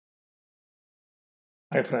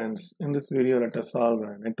Hi friends, in this video let us solve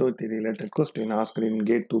a network theory related question asked in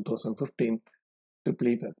GATE 2015 triple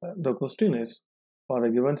paper. The question is, for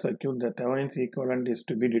a given circuit the Thevenin's equivalent is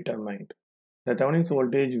to be determined. The Thevenin's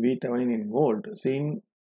voltage V Thevenin in volt seen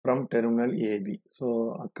from terminal AB.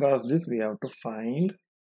 So across this we have to find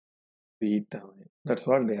V Thevenin. That's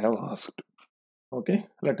what they have asked. Okay,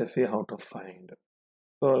 let us see how to find.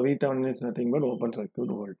 So V Thevenin is nothing but open circuit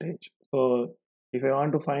voltage. So if I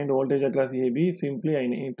want to find voltage across AB, simply I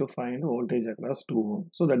need to find voltage across 2 ohm.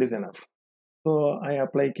 So that is enough. So I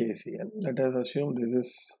apply KCL. Let us assume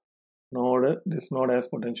this node has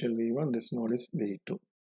potential V1, this node is V2.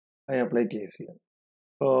 I apply KCL.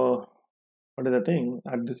 So what is the thing?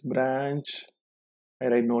 At this branch, I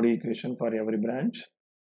write node equation for every branch.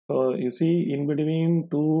 So you see in between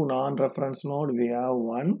two non-reference node, we have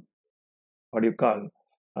one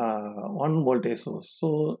one voltage source.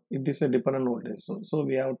 So it is a dependent voltage source. So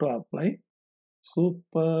we have to apply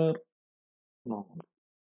super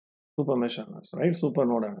mesh analysis, right? Super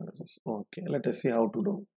node analysis. Okay, let us see how to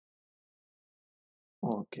do.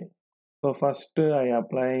 Okay, so first I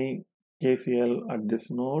apply KCL at this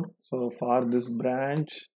node. So for this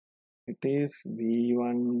branch, it is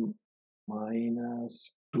V1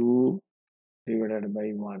 minus 2 divided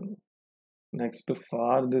by 1. Next,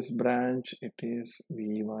 for this branch, it is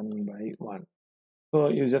V1 by 1. So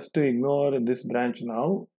you just to ignore this branch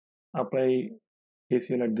now, apply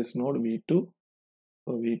KCL at this node V2.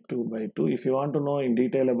 So V2 by 2. If you want to know in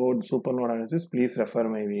detail about supernode analysis, please refer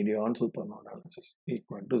my video on supernode analysis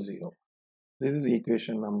equal to 0. This is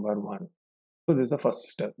equation number 1. So this is the first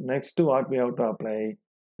step. Next, what we have to apply?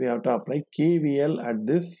 We have to apply KVL at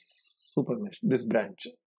this supermesh, this branch.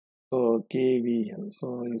 So KVL.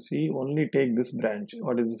 So you see, only take this branch.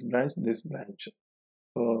 What is this branch? This branch.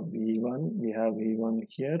 So V1, we have V1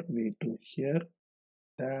 here, V2 here.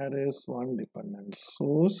 There is one dependent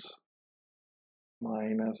source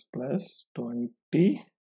minus plus 20I.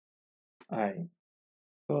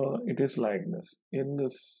 So it is like this. In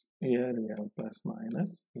this, here we have plus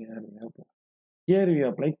minus, here we have plus. Here we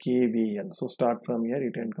apply KVL. So start from here,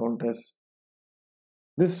 it encounters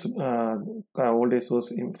this voltage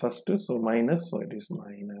source in first, so minus, so it is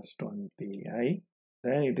minus 20I.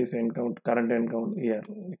 Then it is current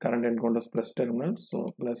encounters plus terminal,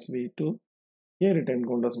 so plus V2. Here it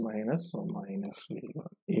encounters minus, so minus V1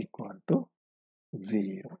 equal to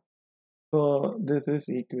 0. So this is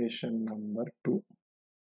equation number 2.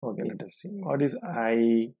 Okay, let us see. What is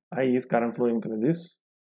I? I is current flowing through this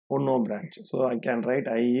no branch. So I can write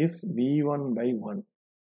I is V1 by 1.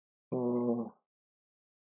 So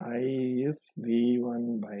I is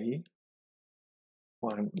V1 by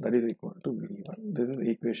 1, that is equal to V1. This is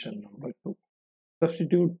equation number 2.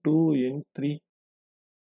 Substitute 2 in 3.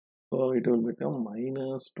 So it will become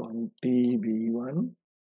minus 20 V1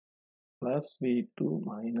 plus V2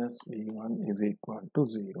 minus V1 is equal to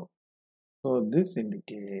 0. So this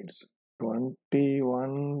indicates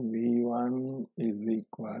 21 V1 is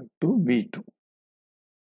equal to V2.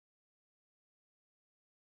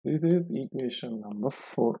 This is equation number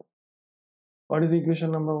 4. What is equation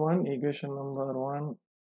number 1? Equation number 1.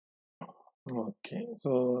 Okay,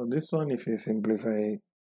 so this one, if you simplify,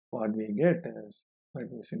 what we get is,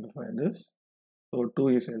 let me simplify this. So 2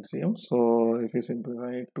 is LCM. So if you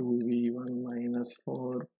simplify, 2V1 minus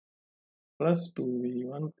 4 plus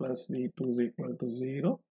 2V1 plus V2 is equal to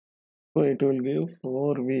 0. So it will give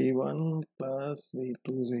 4V1 plus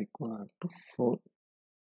V2 is equal to 4.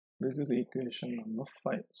 This is equation number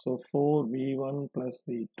 5. So 4V1 plus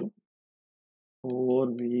V2.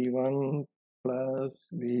 4V1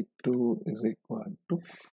 plus V2 is equal to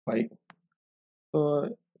 5. So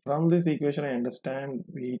from this equation I understand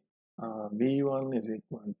V1 is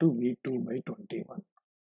equal to V2 by 21.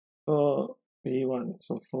 So V1,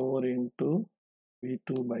 so 4 into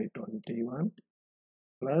V2 by 21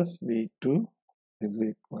 plus V2 is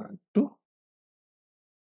equal to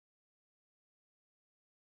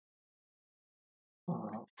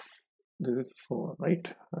this is 4,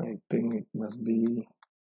 right? I think it must be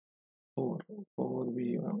 4.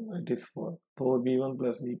 4V1, it is 4. 4V1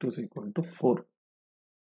 plus V2 is equal to 4.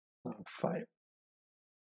 5.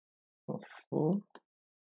 So 4.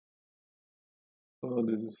 So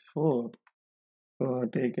this is 4. So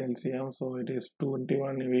take LCM. So it is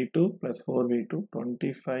 21 V2 plus 4 V2.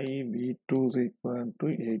 25 V2 is equal to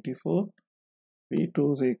 84.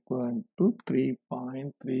 V2 is equal to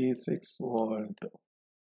 3.36 volt.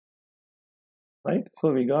 Right?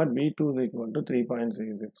 So we got V2 is equal to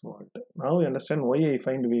 3.36 volt. Now you understand why I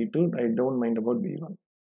find V2. I don't mind about V1.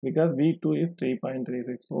 Because V2 is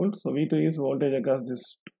 3.36 volts. So V2 is voltage across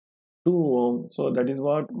this 2 ohm. So that is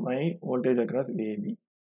what my voltage across AB.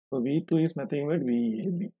 So V2 is nothing but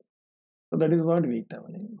VAB. So that is what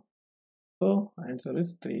Thevenin. So answer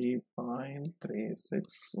is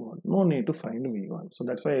 3.36 volt. No need to find V1. So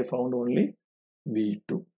that's why I found only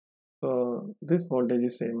V2. So this voltage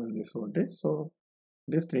is same as this voltage. So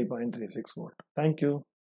it is 3.36 volt. Thank you.